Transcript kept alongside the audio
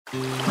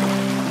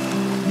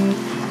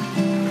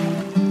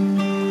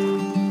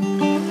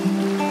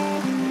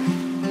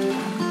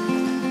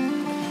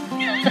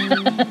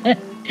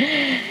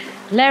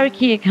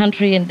Larrakia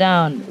country and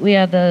Darwin, we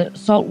are the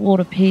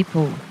saltwater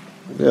people.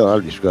 Well, I'll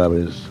describe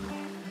it as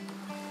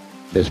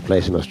the best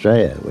place in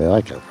Australia, where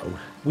I come from.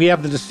 We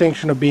have the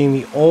distinction of being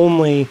the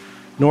only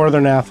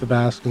northern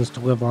Athabascans to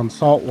live on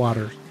salt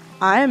waters.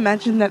 I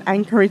imagine that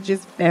Anchorage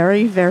is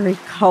very, very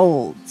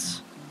cold.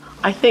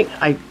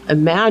 I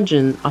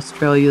imagine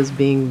Australia as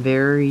being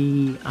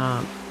very,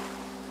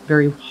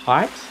 very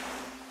hot.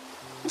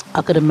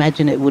 I could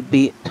imagine it would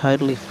be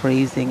totally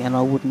freezing and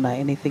I wouldn't know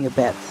anything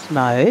about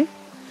snow,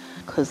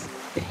 because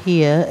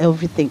here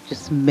everything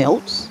just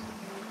melts,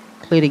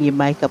 including your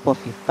makeup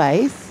off your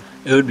face.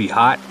 It would be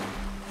hot.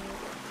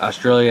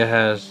 Australia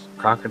has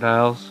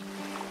crocodiles,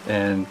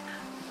 and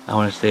I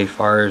want to stay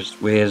far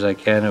as I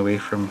can away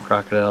from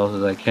crocodiles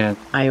as I can.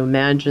 I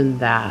imagine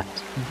that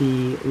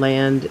the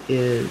land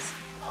is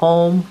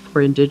home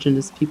for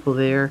Indigenous people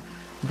there,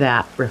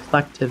 that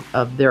reflective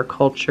of their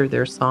culture,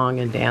 their song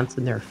and dance,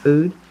 and their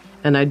food.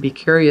 And I'd be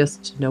curious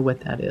to know what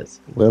that is.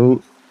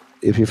 Well,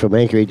 if you're from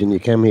Anchorage and you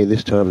come here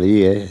this time of the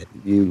year,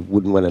 you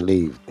wouldn't want to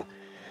leave.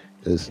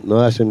 It's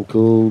nice and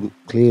cool,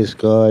 clear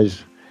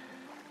skies,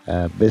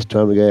 best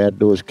time to go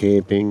outdoors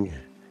camping,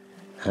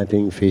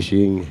 hunting,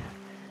 fishing,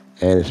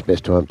 and it's the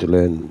best time to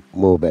learn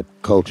more about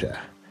culture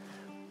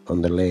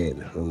on the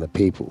land, on the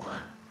people.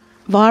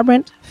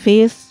 Vibrant,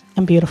 fierce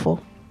and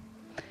beautiful.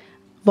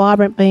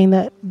 Vibrant being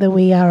that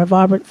we are a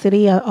vibrant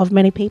city of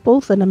many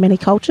peoples and of many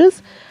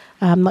cultures,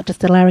 not just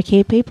the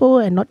Larrakia people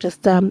and not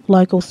just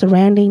local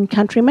surrounding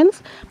countrymen,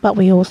 but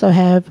we also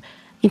have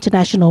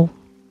international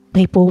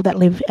people that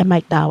live and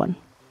make Darwin.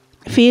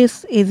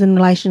 Fierce is in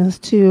relation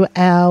to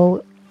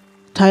our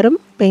totem,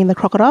 being the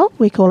crocodile.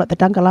 We call it the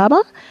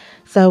Dungalaba.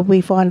 So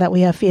we find that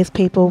we have fierce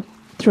people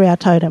through our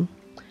totem.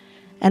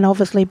 And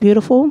obviously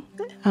beautiful.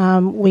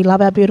 We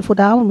love our beautiful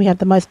Darwin. We have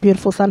the most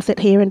beautiful sunset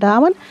here in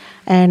Darwin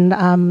and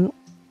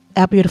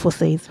our beautiful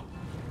seas.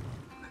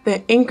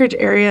 The Anchorage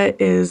area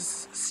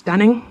is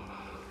stunning.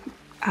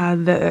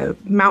 The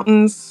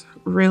mountains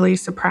really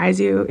surprise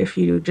you. If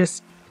you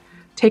just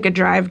take a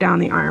drive down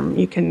the arm,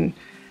 you can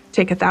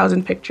take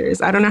 1,000 pictures.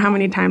 I don't know how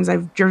many times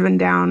I've driven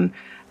down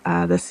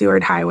the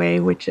Seward Highway,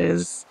 which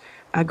is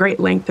a great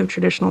length of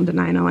traditional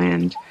Dena'ina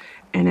land,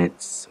 and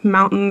it's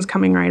mountains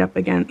coming right up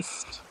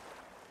against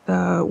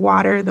the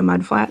water, the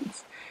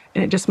mudflats,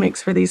 and it just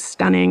makes for these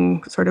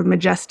stunning, sort of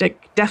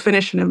majestic,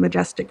 definition of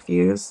majestic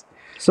views.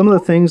 Some of the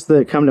things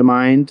that come to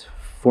mind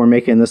for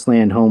making this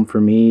land home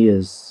for me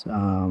is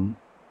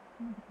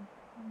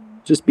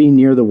just being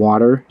near the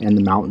water and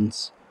the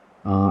mountains.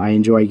 I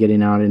enjoy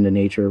getting out into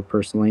nature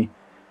personally.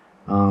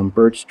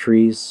 Birch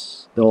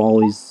trees, they'll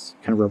always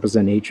kind of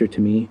represent nature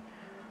to me.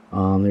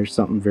 There's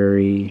something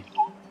very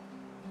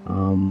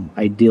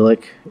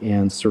idyllic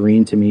and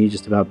serene to me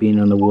just about being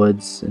in the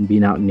woods and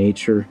being out in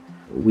nature.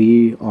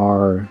 We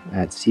are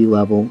at sea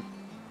level,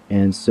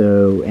 and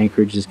so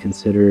Anchorage is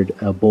considered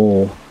a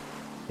bowl.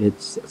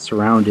 It's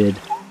surrounded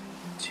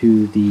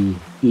to the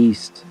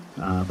east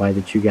by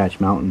the Chugach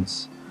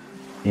Mountains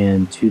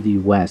and to the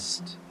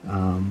west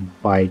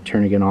by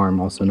Turnagain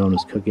Arm, also known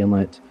as Cook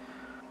Inlet.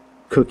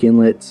 Cook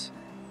Inlet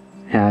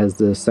has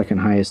the second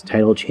highest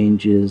tidal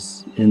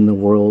changes in the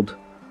world.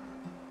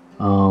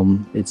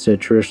 It's a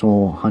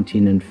traditional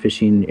hunting and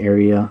fishing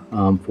area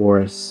for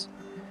us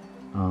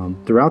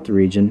throughout the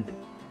region.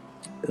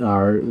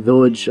 Our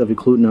village of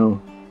Eklutna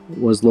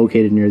was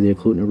located near the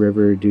Eklutna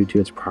River due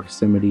to its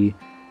proximity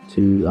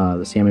to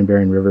the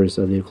salmon-bearing rivers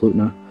of the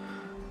Eklutna.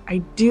 I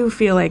do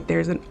feel like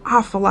there's an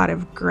awful lot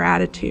of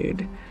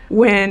gratitude.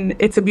 When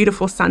it's a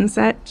beautiful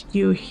sunset,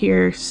 you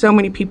hear so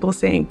many people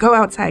saying, go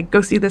outside,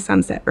 go see the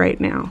sunset right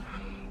now.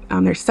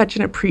 There's such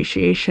an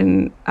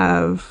appreciation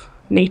of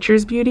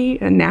nature's beauty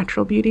and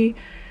natural beauty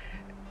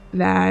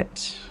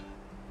that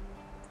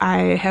I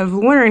have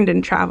learned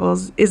in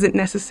travels isn't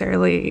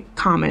necessarily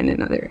common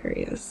in other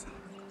areas.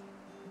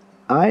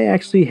 I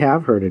actually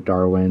have heard of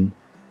Darwin.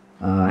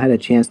 I had a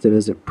chance to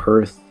visit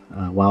Perth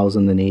while I was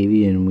in the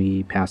Navy, and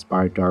we passed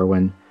by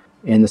Darwin.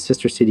 And the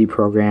Sister City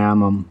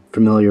program I'm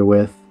familiar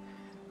with.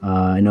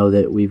 I know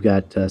that we've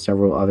got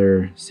several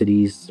other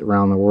cities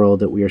around the world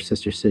that we are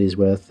sister cities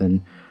with,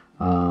 and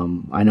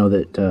I know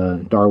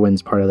that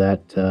Darwin's part of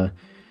that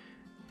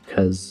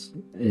because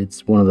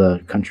it's one of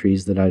the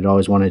countries that I'd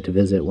always wanted to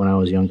visit when I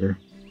was younger.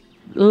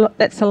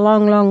 That's a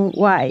long, long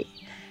way,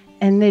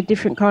 and they're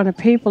different kind of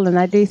people and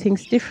they do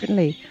things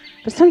differently.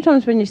 But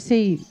sometimes when you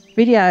see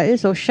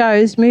videos or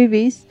shows,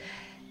 movies,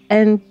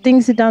 and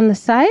things are done the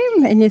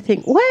same and you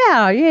think,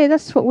 wow, yeah,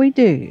 that's what we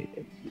do.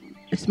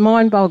 It's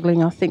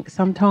mind-boggling, I think,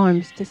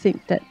 sometimes to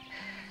think that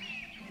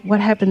what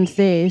happens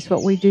there is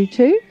what we do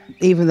too.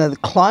 Even though the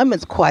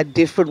climate's quite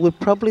different, we're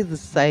probably the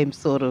same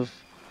sort of,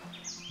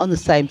 on the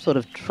same sort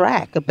of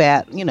track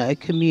about,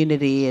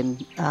 community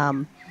and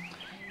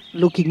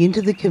looking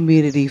into the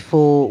community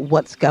for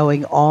what's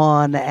going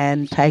on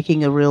and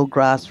taking a real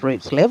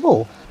grassroots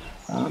level.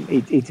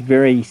 It's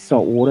very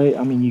salt water.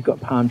 I mean, you've got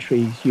palm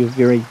trees. You're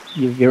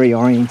very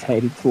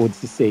orientated towards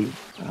the sea.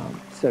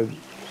 So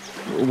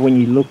when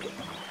you look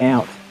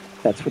out,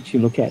 that's what you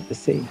look at, the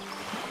sea.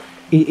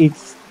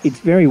 It's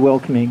very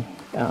welcoming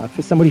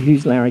for somebody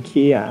who's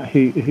Larrakia,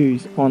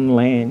 who's on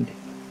land.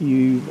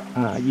 You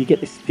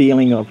get this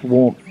feeling of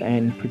warmth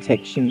and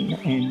protection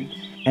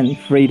and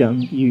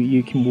freedom.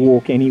 You can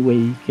walk anywhere.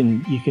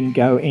 You can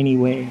go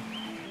anywhere,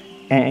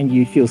 and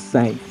you feel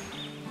safe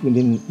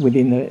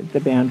within the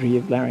boundary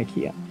of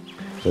Larrakia.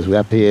 Because we're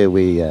up here,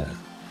 we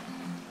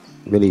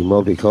really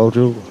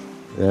multicultural.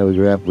 We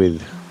grew up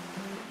with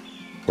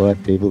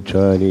white people,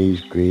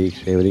 Chinese,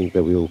 Greeks, everything,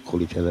 but we all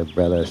call each other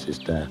brother,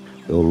 sister.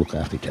 We all look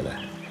after each other.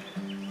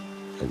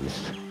 And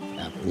it's,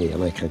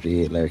 my country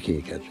here,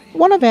 Larrakia country.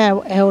 One of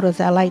our elders,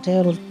 our late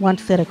elders,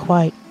 once said a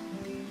quote,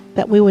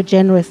 that we were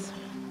generous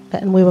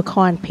and we were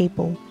kind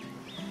people.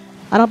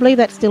 And I believe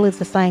that still is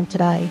the same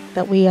today,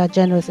 that we are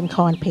generous and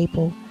kind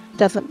people.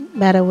 Doesn't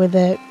matter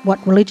whether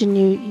what religion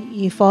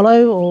you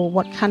follow or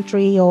what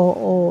country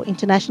or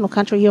international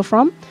country you're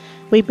from.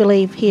 We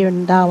believe here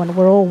in Darwin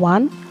we're all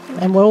one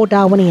and we're all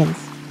Darwinians.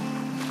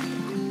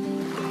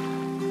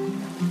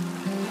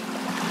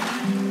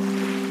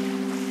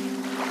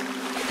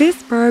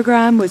 This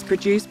program was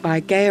produced by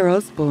Gaia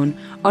Osborne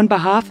on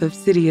behalf of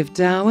City of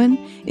Darwin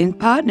in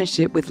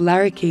partnership with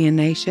Larrakia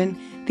Nation,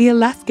 the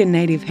Alaskan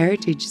Native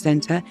Heritage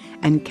Centre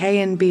and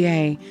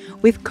KNBA,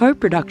 with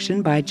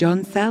co-production by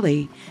John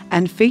Sally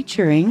and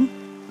featuring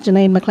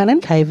Janine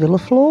McLennan, Kay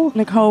Villaflor,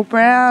 Nicole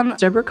Brown,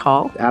 Deborah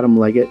Call, Adam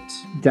Leggett,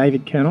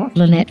 David Kernoff,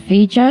 Lynette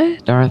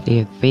Fijo,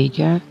 Dorothea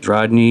Fijo,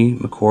 Rodney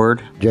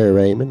McCord, Joe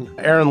Raymond,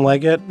 Aaron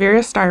Leggett,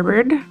 Vera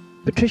Starbird,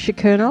 Patricia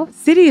Kernoff.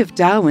 City of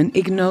Darwin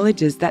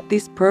acknowledges that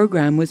this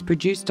program was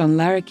produced on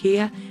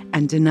Larrakia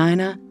and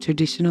Dena'ina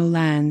traditional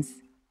lands.